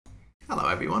Hello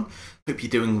everyone, hope you're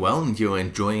doing well and you're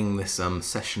enjoying this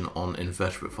session on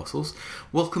invertebrate fossils.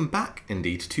 Welcome back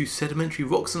indeed to Sedimentary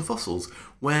Rocks and Fossils,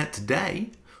 where today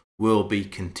we'll be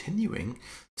continuing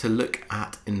to look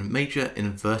at major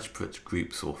invertebrate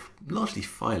groups, or largely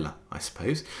phyla I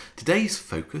suppose. Today's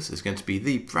focus is going to be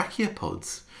the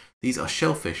Brachiopods. These are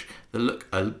shellfish that look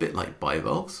a bit like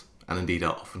bivalves, and indeed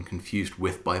are often confused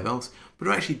with bivalves, but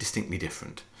are actually distinctly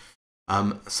different.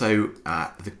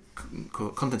 The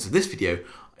contents of this video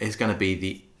is going to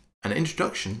be an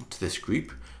introduction to this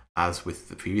group, as with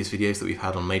the previous videos that we've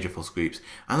had on major fossil groups,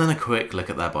 and then a quick look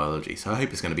at their biology. So I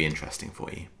hope it's going to be interesting for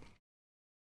you.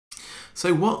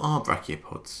 So what are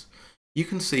brachiopods? You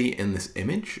can see in this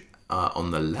image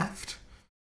on the left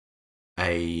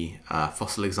a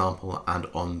fossil example, and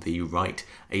on the right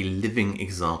a living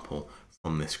example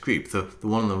from this group. The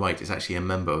one on the right is actually a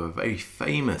member of a very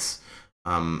famous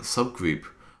subgroup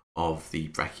of the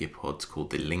brachiopods called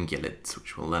the lingulids,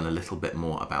 which we'll learn a little bit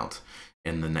more about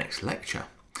in the next lecture.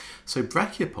 So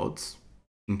brachiopods,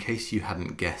 in case you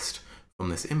hadn't guessed from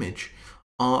this image,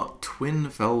 are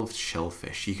twin-valved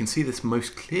shellfish. You can see this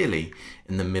most clearly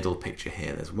in the middle picture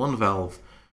here. There's one valve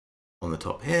on the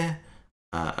top here,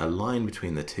 a line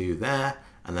between the two there,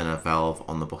 and then a valve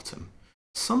on the bottom.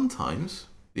 Sometimes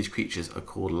these creatures are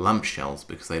called lamp shells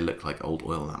because they look like old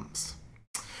oil lamps.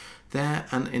 They're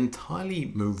an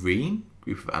entirely marine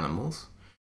group of animals.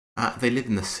 They live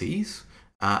in the seas,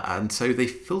 and so they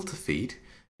filter feed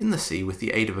in the sea with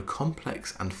the aid of a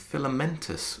complex and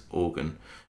filamentous organ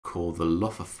called the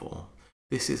lophophore.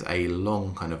 This is a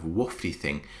long kind of wafty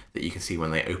thing that you can see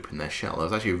when they open their shell.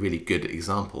 There's actually a really good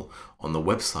example on the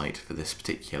website for this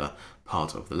particular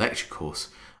part of the lecture course,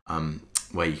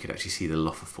 where you could actually see the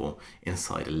lophophore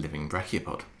inside a living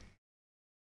brachiopod.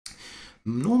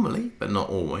 Normally, but not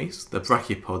always, the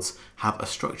brachiopods have a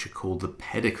structure called the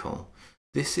pedicle.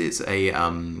 This is a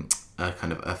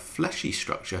kind of a fleshy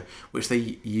structure which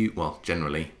they use, well,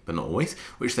 generally, but not always,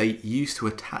 which they use to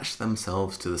attach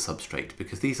themselves to the substrate,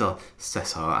 because these are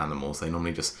sessile animals. They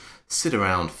normally just sit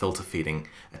around filter feeding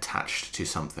attached to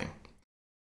something.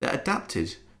 They're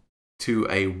adapted to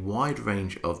a wide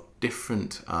range of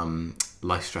different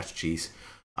life strategies,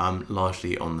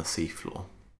 largely on the seafloor.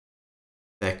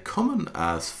 They're common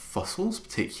as fossils,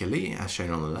 particularly as shown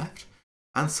on the left,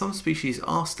 and some species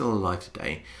are still alive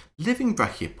today. Living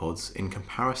brachiopods, in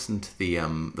comparison to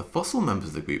the fossil members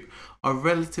of the group, are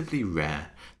relatively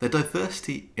rare. Their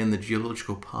diversity in the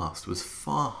geological past was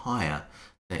far higher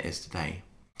than it is today.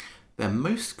 They're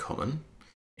most common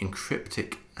in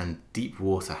cryptic and deep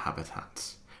water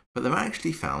habitats, but they're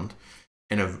actually found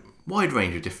in a wide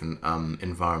range of different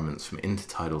environments, from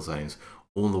intertidal zones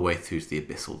all the way through to the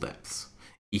abyssal depths,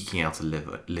 eking out a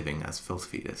living as filter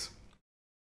feeders.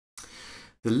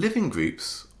 The living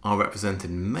groups are represented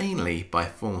mainly by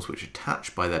forms which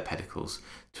attach by their pedicles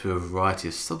to a variety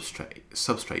of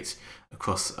substrates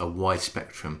across a wide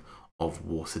spectrum of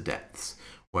water depths,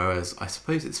 whereas I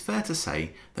suppose it's fair to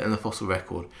say that in the fossil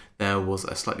record there was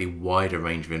a slightly wider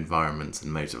range of environments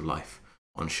and modes of life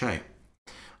on show.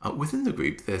 Within the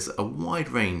group there's a wide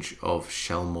range of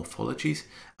shell morphologies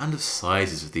and of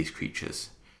sizes of these creatures.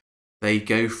 They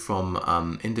go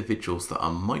from individuals that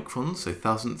are microns, so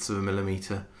thousandths of a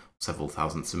millimetre, several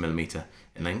thousandths of a millimetre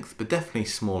in length, but definitely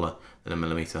smaller than a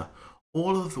millimetre,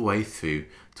 all of the way through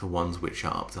to ones which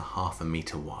are up to ½ a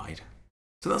metre wide.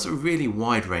 So that's a really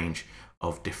wide range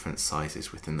of different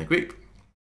sizes within the group.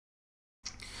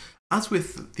 As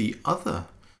with the other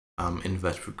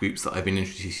invertebrate groups that I've been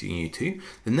introducing you to,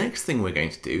 the next thing we're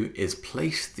going to do is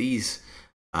place these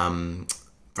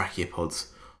brachiopods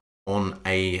on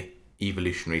a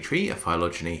evolutionary tree, a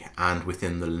phylogeny, and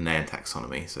within the Linnaean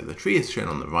taxonomy. So the tree is shown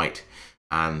on the right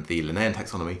and the Linnaean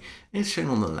taxonomy is shown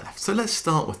on the left. So let's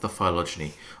start with the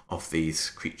phylogeny of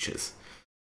these creatures.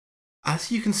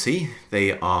 As you can see,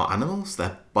 they are animals.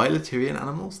 They're bilaterian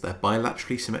animals. They're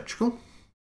bilaterally symmetrical.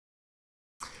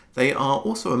 They are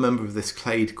also a member of this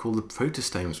clade called the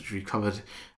protostomes, which we've covered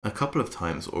a couple of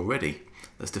times already.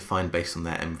 That's defined based on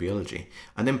their embryology.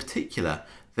 And in particular,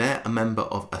 they're a member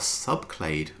of a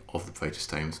subclade of the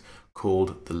protostomes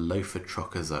called the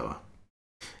Lophotrochozoa.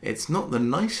 It's not the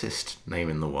nicest name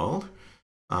in the world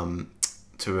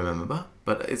to remember,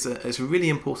 but it's a really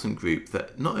important group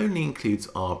that not only includes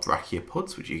our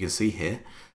brachiopods, which you can see here,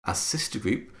 as sister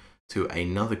group to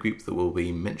another group that we'll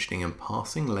be mentioning in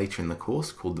passing later in the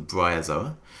course called the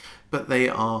Bryozoa, but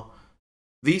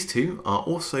these two are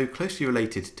also closely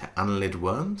related to annelid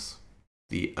worms,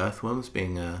 the earthworms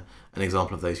being an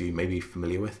example of those you may be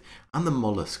familiar with, and the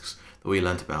mollusks that we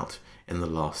learnt about in the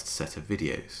last set of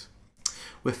videos.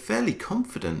 We're fairly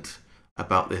confident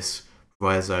about this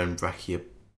bryozoan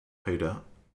brachiopoda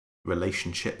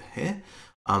relationship here,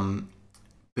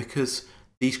 because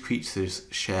these creatures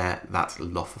share that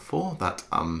lophophore, that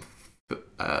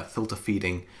filter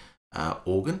feeding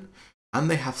organ, and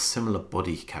they have similar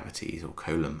body cavities or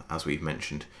column, as we've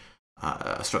mentioned,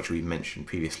 a structure we've mentioned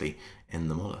previously in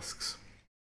the mollusks.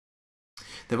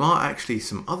 There are actually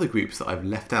some other groups that I've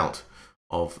left out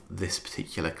of this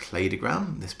particular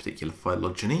cladogram, this particular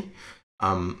phylogeny,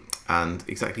 and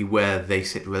exactly where they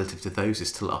sit relative to those is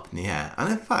still up in the air.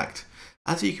 And in fact,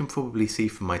 as you can probably see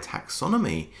from my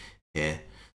taxonomy here,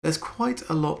 there's quite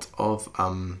a lot of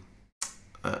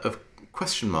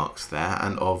question marks there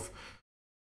and of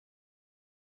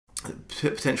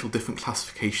potential different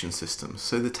classification systems.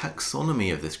 So the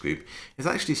taxonomy of this group is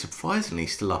actually surprisingly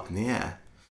still up in the air.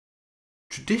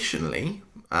 Traditionally,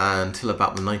 until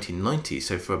about the 1990s,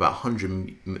 so for about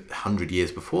 100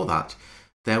 years before that,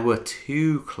 there were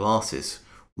two classes.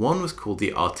 One was called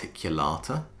the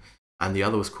articulata, and the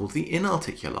other was called the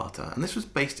inarticulata. And this was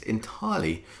based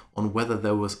entirely on whether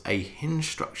there was a hinge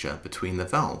structure between the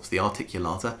valves. The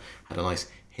articulata had a nice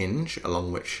hinge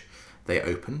along which they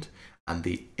opened, and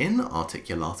the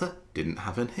inarticulata didn't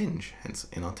have a hinge, hence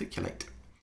inarticulate.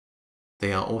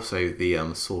 They are also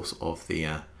the source of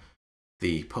the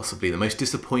possibly the most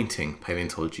disappointing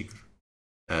paleontology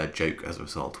joke as a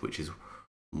result, which is,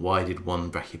 why did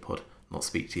one brachiopod not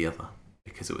speak to the other?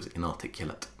 Because it was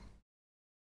inarticulate.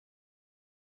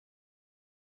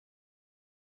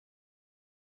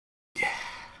 Yeah.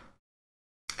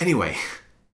 Anyway,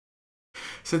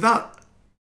 so that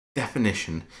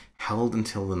definition held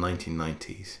until the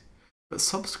 1990s, but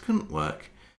subsequent work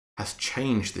has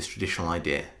changed this traditional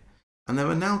idea, and there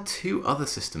are now two other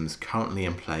systems currently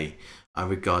in play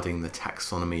regarding the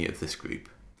taxonomy of this group,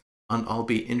 and I'll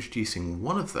be introducing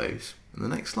one of those in the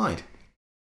next slide.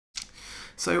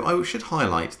 So I should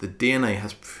highlight that DNA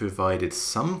has provided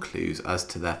some clues as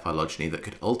to their phylogeny that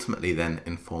could ultimately then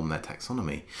inform their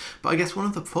taxonomy. But I guess one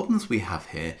of the problems we have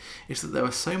here is that there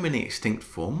are so many extinct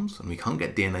forms, and we can't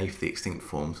get DNA for the extinct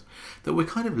forms, that we're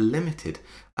kind of limited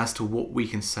as to what we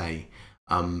can say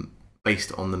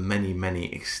based on the many,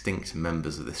 many extinct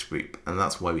members of this group, and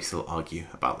that's why we still argue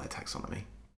about their taxonomy.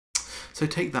 So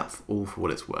take that all for what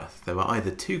it's worth. There are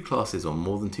either two classes or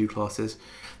more than two classes.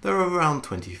 There are around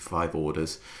 25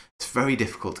 orders. It's very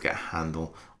difficult to get a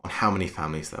handle on how many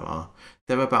families there are.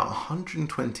 There are about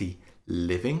 120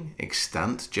 living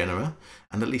extant genera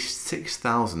and at least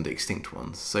 6,000 extinct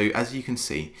ones. So as you can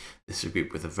see, this is a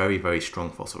group with a very, very strong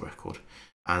fossil record.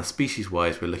 And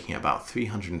species-wise, we're looking at about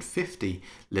 350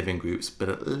 living groups, but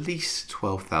at least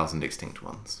 12,000 extinct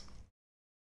ones.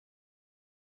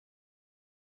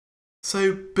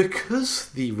 So because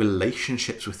the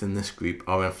relationships within this group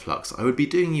are in flux, I would be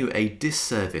doing you a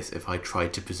disservice if I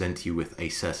tried to present you with a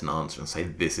certain answer and say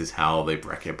this is how the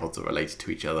brachiopods are related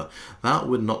to each other. That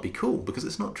would not be cool because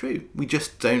it's not true. We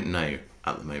just don't know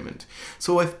at the moment.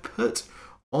 So I've put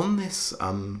on this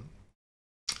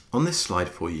slide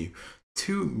for you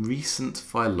two recent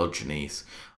phylogenies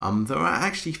that are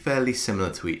actually fairly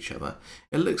similar to each other.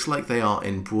 It looks like they are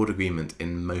in broad agreement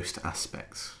in most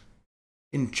aspects.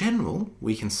 In general,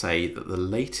 we can say that the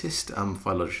latest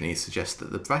phylogenies suggest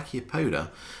that the Brachiopoda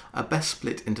are best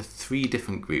split into three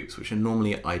different groups, which are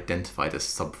normally identified as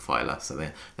subphyla, so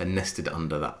they're nested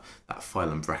under that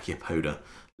phylum Brachiopoda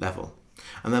level.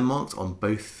 And they're marked on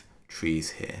both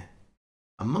trees here.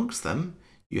 Amongst them,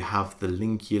 you have the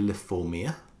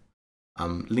Linguliformia.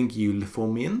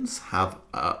 Linguliformians have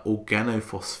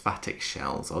organophosphatic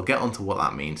shells. I'll get onto what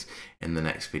that means in the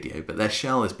next video, but their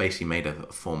shell is basically made of a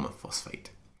form of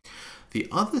phosphate. The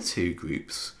other two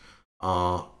groups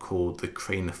are called the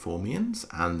Craniformians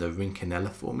and the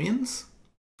Rhynchonelliformians.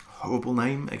 Horrible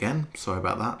name, again, sorry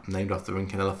about that, named after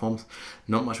Rhynchonelliforms.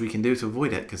 Not much we can do to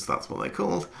avoid it because that's what they're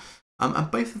called.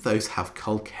 And both of those have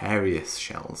calcareous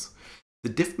shells. The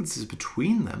differences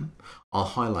between them I'll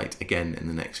highlight again in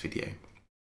the next video.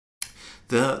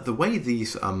 The way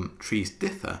these trees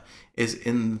differ is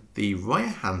in the right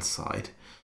hand side,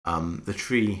 the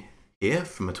tree here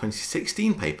from a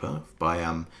 2016 paper by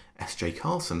S.J.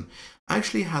 Carlson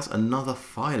actually has another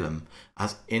phylum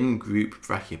as in-group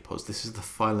brachiopods. This is the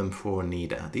phylum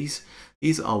Foronida.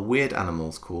 These are weird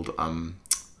animals called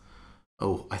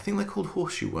I think they're called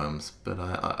horseshoe worms, but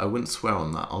I wouldn't swear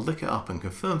on that. I'll look it up and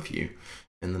confirm for you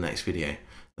in the next video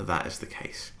that that is the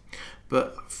case.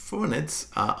 But Phoronids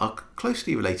are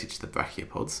closely related to the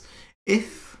brachiopods.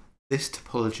 If this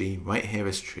topology right here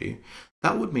is true,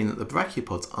 that would mean that the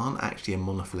brachiopods aren't actually a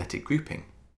monophyletic grouping,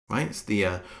 right? So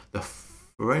the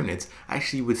Phoronids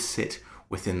actually would sit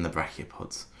within the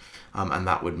brachiopods, and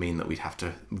that would mean that we'd have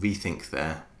to rethink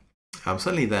their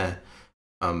Certainly their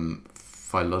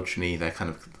phylogeny, their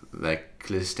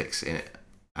cladistics in it,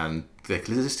 and their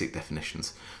cladistic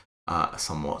definitions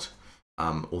somewhat,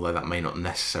 although that may not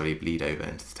necessarily bleed over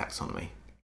into the taxonomy.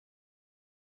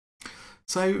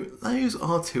 So those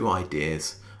are two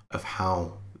ideas of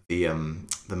how the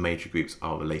major groups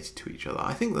are related to each other.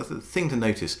 I think that the thing to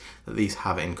notice that these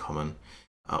have in common,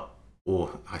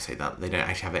 or I say that they don't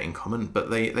actually have it in common, but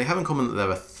they have in common that there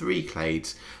are 3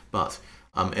 clades, but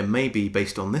it may be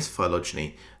based on this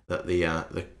phylogeny that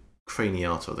the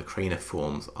craniata or the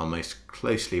craniforms are most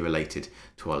closely related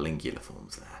to our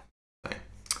linguliforms there.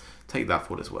 So take that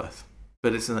for what it's worth.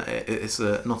 But it's not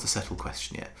a settled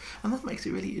question yet, and that makes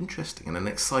it really interesting and an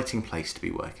exciting place to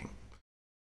be working.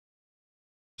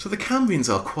 So the Cambrians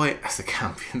are the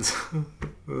Cambrians,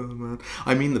 oh man,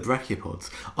 I mean the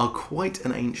Brachiopods, are quite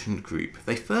an ancient group.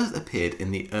 They first appeared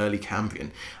in the early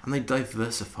Cambrian, and they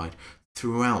diversified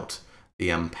throughout the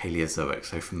Paleozoic.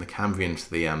 So from the Cambrian to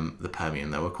the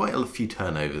Permian, there were quite a few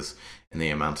turnovers in the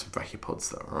amount of Brachiopods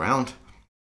that were around.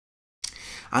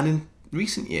 And in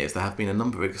recent years, there have been a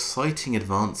number of exciting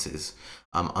advances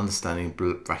understanding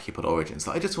Brachiopod origins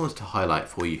that I just wanted to highlight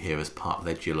for you here as part of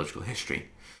their geological history.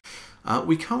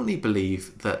 We currently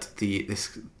believe that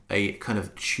a kind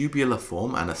of tubular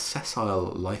form and a sessile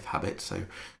life habit, so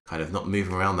kind of not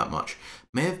moving around that much,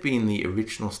 may have been the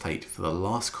original state for the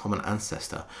last common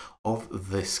ancestor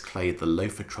of this clade, the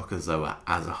Lophotrochozoa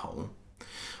as a whole.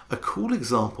 A cool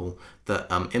example that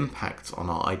impacts on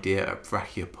our idea of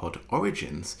Brachiopod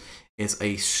origins is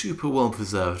a super well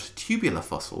preserved tubular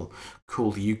fossil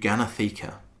called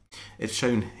Eugannotheca. It's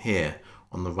shown here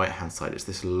on the right hand side. It's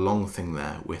this long thing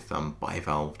there with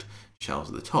bivalved shells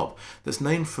at the top that's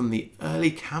known from the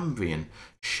early Cambrian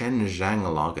Shenzhang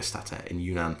Lagerstätte in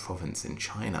Yunnan province in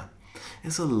China.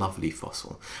 It's a lovely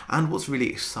fossil, and what's really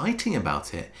exciting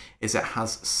about it is it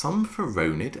has some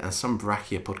phoronid and some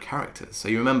brachiopod characters. So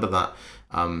you remember that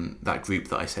that group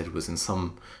that I said was in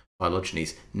some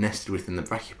phylogenies nested within the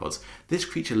brachiopods. This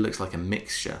creature looks like a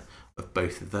mixture of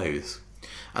both of those.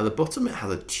 At the bottom it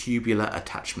has a tubular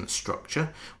attachment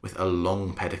structure with a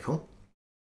long pedicle,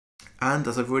 and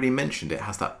as I've already mentioned, it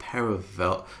has that pair of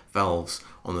valves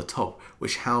on the top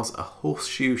which house a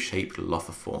horseshoe-shaped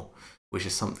lothophore, which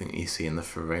is something that you see in the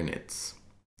phoronids.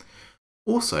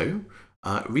 Also,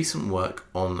 recent work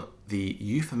on the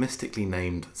euphemistically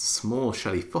named small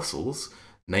shelly fossils,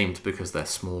 named because they're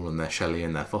small and they're shelly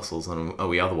and they're fossils and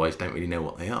we otherwise don't really know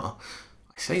what they are.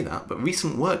 I say that, but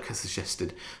recent work has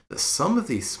suggested that some of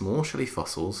these small shelly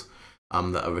fossils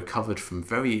that are recovered from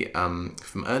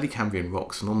from early Cambrian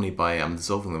rocks, normally by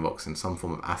dissolving the rocks in some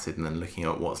form of acid and then looking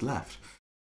at what's left,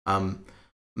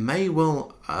 may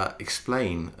well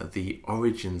explain the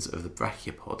origins of the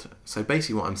brachiopod. So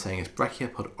basically what I'm saying is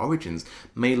brachiopod origins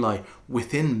may lie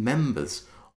within members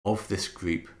of this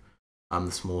group,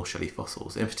 the small shelly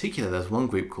fossils. In particular, there's one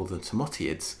group called the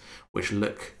Tomotiids, which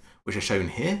are shown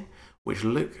here, which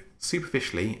look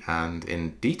superficially and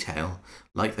in detail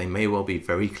like they may well be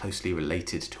very closely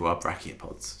related to our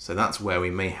brachiopods. So that's where we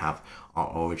may have our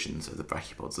origins of the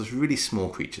brachiopods. Those really small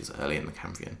creatures early in the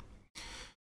Cambrian.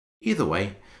 Either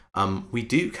way, we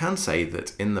can say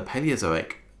that in the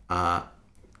Paleozoic,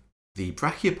 the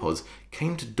brachiopods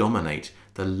came to dominate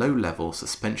the low-level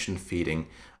suspension-feeding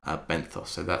benthos.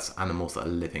 So that's animals that are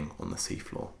living on the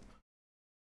seafloor.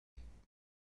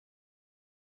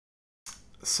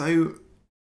 So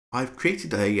I've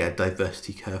created a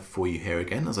diversity curve for you here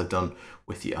again, as I've done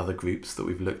with the other groups that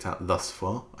we've looked at thus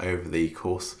far over the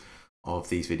course of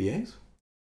these videos.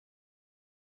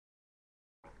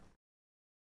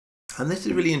 And this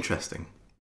is really interesting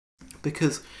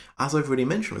because, as I've already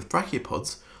mentioned with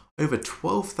brachiopods, over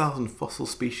 12,000 fossil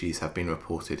species have been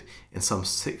reported in some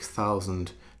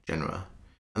 6,000 genera,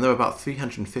 and there are about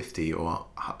 350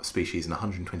 species in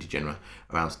 120 genera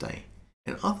around today.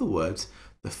 In other words,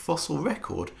 the fossil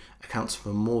record accounts for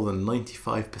more than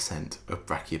 95% of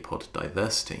brachiopod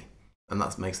diversity, and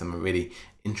that makes them a really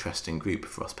interesting group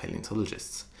for us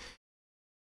paleontologists.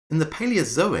 In the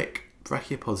Paleozoic,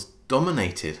 brachiopods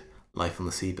dominated life on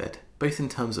the seabed, both in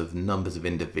terms of numbers of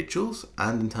individuals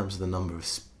and in terms of the number of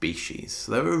species.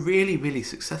 So they were really, really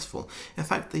successful. In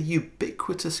fact, they're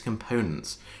ubiquitous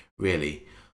components, really,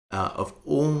 of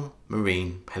all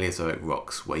marine Paleozoic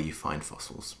rocks where you find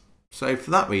fossils. So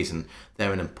for that reason,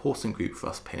 they're an important group for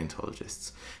us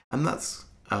paleontologists, and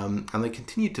they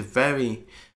continue to vary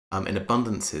in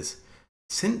abundances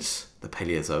since the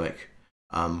Paleozoic,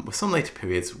 with some later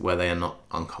periods where they are not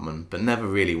uncommon, but never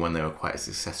really when they were quite as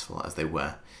successful as they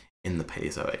were in the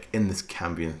Paleozoic, in this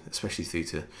Cambrian, especially through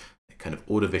to kind of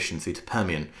Ordovician through to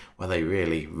Permian, where they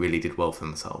really, really did well for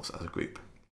themselves as a group.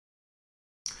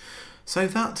 So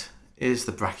that is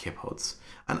the brachiopods.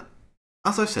 And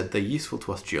as I've said, they're useful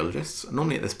to us geologists.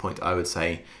 Normally at this point I would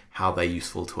say how they're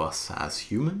useful to us as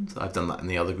humans. I've done that in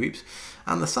the other groups.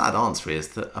 And the sad answer is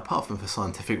that apart from for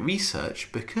scientific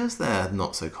research, because they're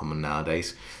not so common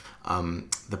nowadays,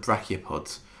 the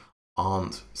brachiopods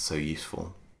aren't so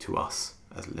useful to us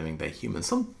as living day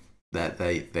humans.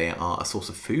 They are a source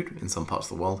of food in some parts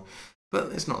of the world,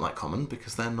 but it's not that common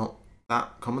because they're not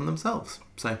that common themselves.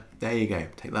 So there you go,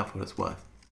 take that for what it's worth.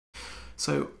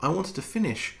 So I wanted to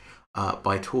finish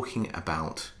by talking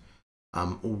about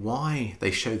why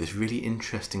they show this really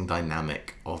interesting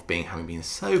dynamic of having been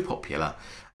so popular,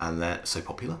 and they're so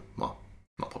popular, well,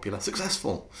 not popular,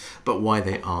 successful, but why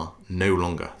they are no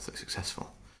longer so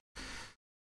successful.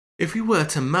 If we were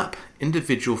to map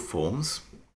individual forms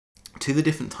to the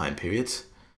different time periods,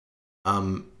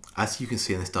 as you can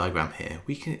see in this diagram here,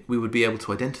 we would be able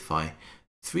to identify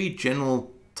 3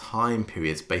 general time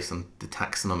periods based on the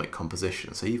taxonomic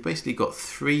composition. So you've basically got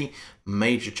 3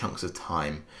 major chunks of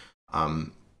time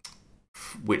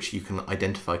which you can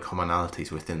identify commonalities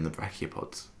within the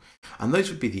brachiopods. And those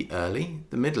would be the early,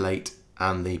 the mid-late,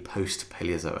 and the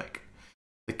post-Paleozoic.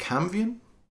 The Cambrian,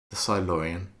 the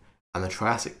Silurian, and the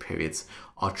Triassic periods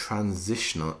are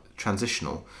transitional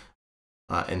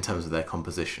in terms of their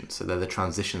composition. So they're the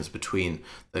transitions between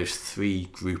those 3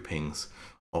 groupings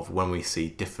of when we see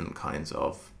different kinds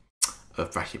of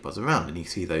brachiopods around, and you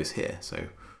see those here. So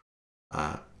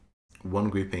one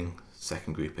grouping,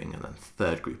 second grouping, and then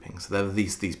third grouping. So there are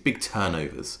these big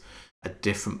turnovers at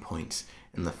different points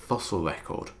in the fossil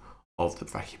record of the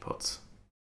brachiopods.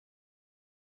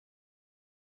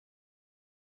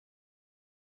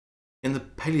 In the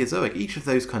Paleozoic, each of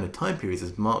those kind of time periods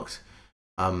is marked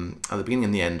at the beginning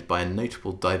and the end by a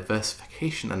notable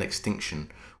diversification and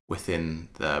extinction within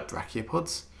the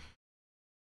brachiopods.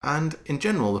 And in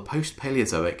general, the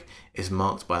post-Paleozoic is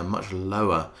marked by a much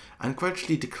lower and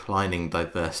gradually declining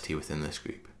diversity within this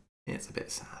group. It's a bit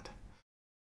sad.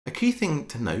 A key thing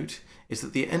to note is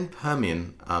that the end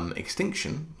Permian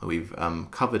extinction, we've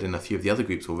covered in a few of the other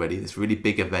groups already, this really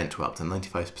big event where up to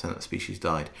 95% of species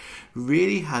died,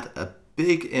 really had a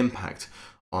big impact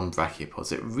on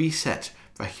brachiopods. It reset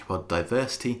brachiopod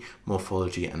diversity,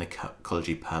 morphology, and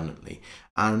ecology permanently.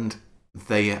 And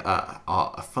they are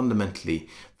a fundamentally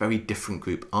very different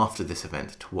group after this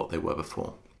event to what they were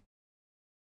before.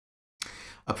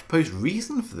 A proposed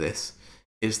reason for this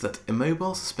is that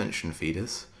immobile suspension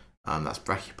feeders, that's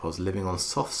brachiopods living on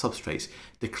soft substrates,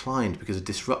 declined because of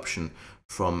disruption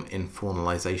from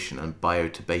infaunalization and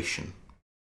biotubation.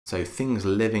 So things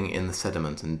living in the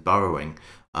sediment and burrowing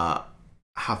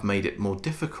have made it more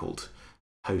difficult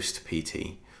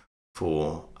post-PT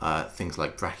for things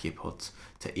like brachiopods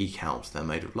to eke out their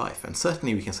mode of life. And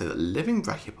certainly we can say that living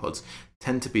brachiopods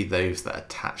tend to be those that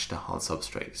attach to hard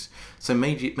substrates. So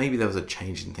maybe there was a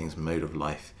change in things' mode of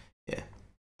life here.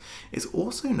 It's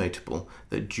also notable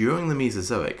that during the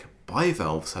Mesozoic,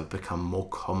 bivalves have become more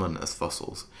common as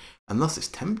fossils, and thus it's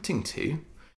tempting to,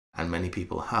 and many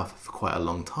people have for quite a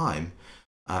long time,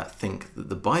 think that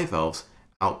the bivalves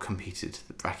outcompeted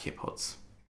the brachiopods.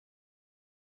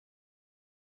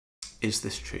 Is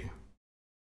this true?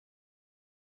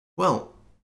 Well,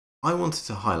 I wanted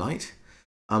to highlight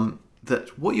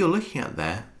that what you're looking at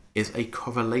there is a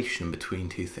correlation between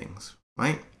 2 things,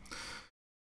 right?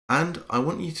 And I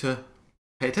want you to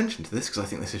pay attention to this because I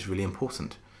think this is really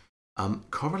important.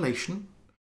 Correlation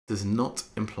does not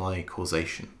imply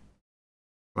causation,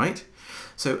 right?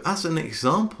 So as an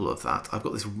example of that, I've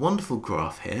got this wonderful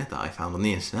graph here that I found on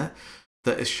the internet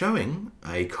that is showing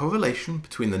a correlation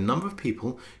between the number of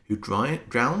people who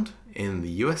drowned in the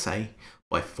USA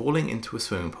by falling into a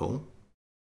swimming pool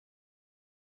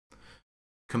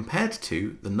compared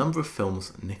to the number of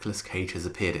films Nicolas Cage has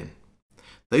appeared in.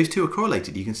 Those 2 are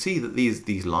correlated. You can see that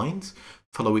these lines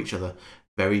follow each other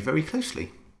very, very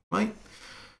closely, right?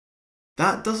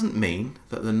 That doesn't mean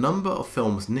that the number of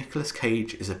films Nicolas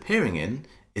Cage is appearing in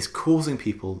is causing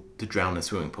people to drown in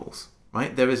swimming pools,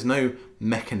 right? There is no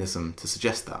mechanism to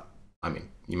suggest that. I mean,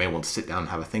 you may want to sit down and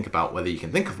have a think about whether you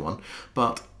can think of one,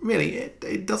 but really,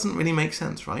 it doesn't really make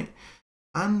sense, right?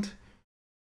 And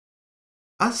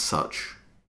as such,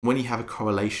 when you have a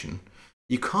correlation,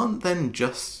 you can't then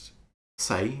just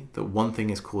say that one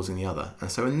thing is causing the other. And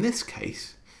so in this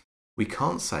case, we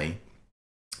can't say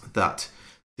that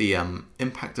the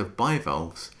impact of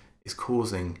bivalves is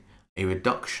causing a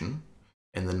reduction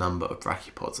in the number of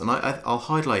brachiopods. And I'll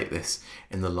highlight this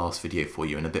in the last video for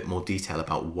you in a bit more detail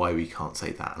about why we can't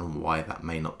say that and why that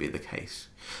may not be the case.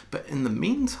 But in the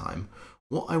meantime,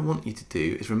 what I want you to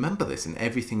do is remember this in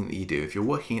everything that you do. If you're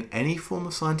working in any form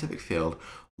of scientific field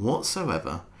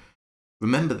whatsoever,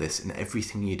 Remember this in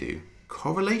everything you do.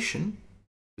 Correlation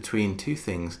between two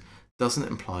things doesn't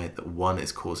imply that one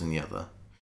is causing the other.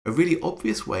 A really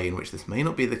obvious way in which this may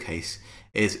not be the case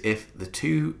is if the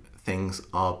two things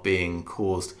are being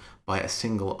caused by a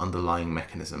single underlying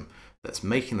mechanism that's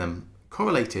making them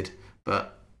correlated,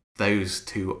 but those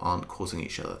two aren't causing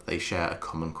each other. They share a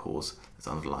common cause that's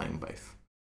underlying both.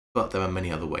 But there are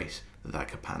many other ways that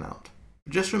could pan out.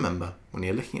 Just remember, when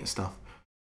you're looking at stuff,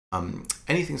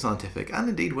 anything scientific, and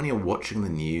indeed when you're watching the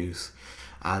news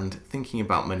and thinking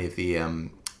about many of the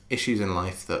issues in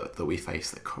life that we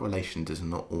face, that correlation does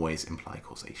not always imply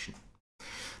causation.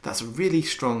 That's a really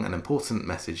strong and important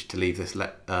message to leave this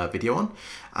video on,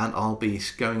 and I'll be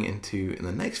going into, in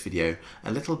the next video,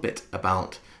 a little bit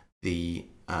about the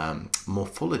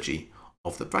morphology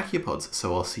of the brachiopods,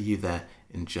 so I'll see you there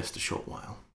in just a short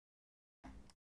while.